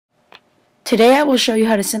Today I will show you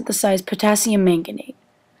how to synthesize potassium manganate.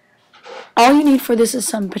 All you need for this is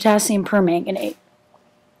some potassium permanganate.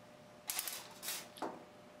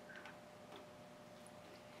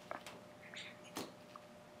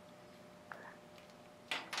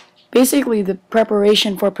 Basically, the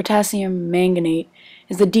preparation for potassium manganate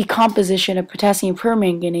is the decomposition of potassium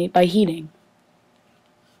permanganate by heating.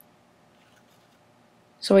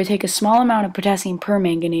 So I take a small amount of potassium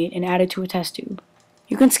permanganate and add it to a test tube.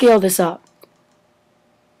 You can scale this up,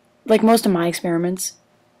 like most of my experiments.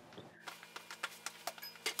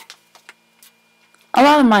 A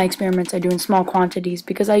lot of my experiments I do in small quantities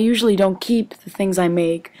because I usually don't keep the things I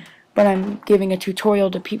make, but I'm giving a tutorial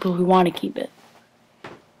to people who want to keep it.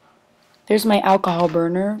 There's my alcohol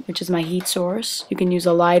burner, which is my heat source. You can use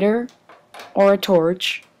a lighter, or a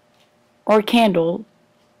torch, or a candle,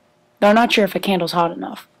 though I'm not sure if a candle's hot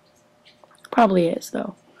enough. Probably is,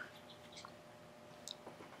 though.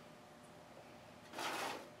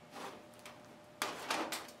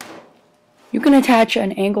 You can attach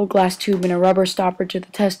an angled glass tube and a rubber stopper to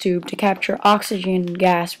the test tube to capture oxygen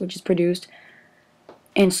gas which is produced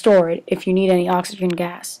and store it if you need any oxygen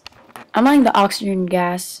gas. I'm letting the oxygen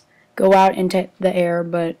gas go out into the air,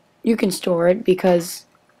 but you can store it because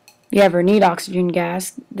if you ever need oxygen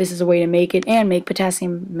gas, this is a way to make it and make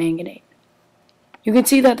potassium manganate. You can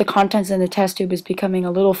see that the contents in the test tube is becoming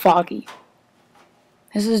a little foggy.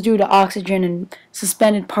 This is due to oxygen and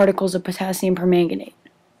suspended particles of potassium permanganate.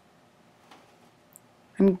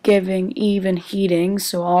 I'm giving even heating,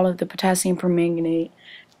 so all of the potassium permanganate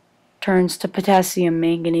turns to potassium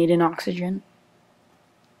manganate and oxygen.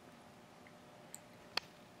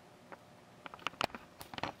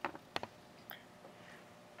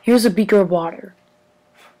 Here's a beaker of water.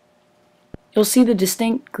 You'll see the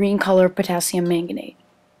distinct green color of potassium manganate.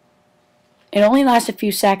 It only lasts a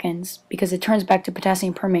few seconds because it turns back to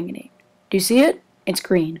potassium permanganate. Do you see it? It's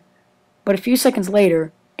green. But a few seconds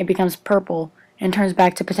later, it becomes purple and turns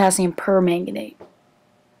back to potassium permanganate.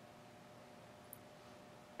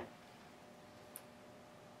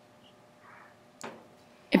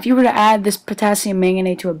 If you were to add this potassium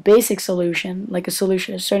manganate to a basic solution, like a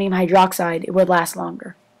solution of sodium hydroxide, it would last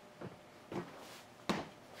longer.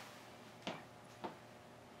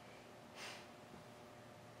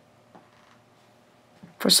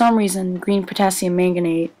 For some reason, green potassium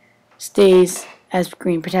manganate stays as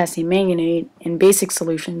green potassium manganate in basic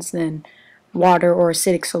solutions than water or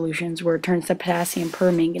acidic solutions where it turns to potassium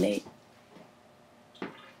permanganate.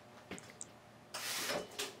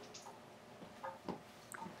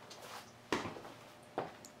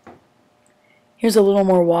 Here's a little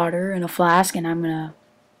more water in a flask, and I'm going to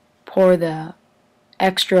pour the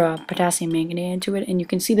extra potassium manganate into it, and you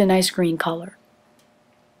can see the nice green color.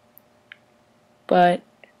 But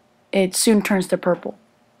it soon turns to purple.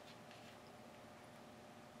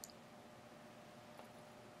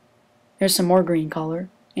 There's some more green color,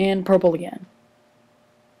 and purple again.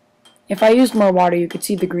 If I used more water, you could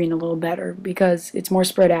see the green a little better because it's more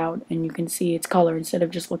spread out and you can see its color instead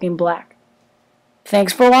of just looking black.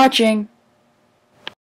 Thanks for watching!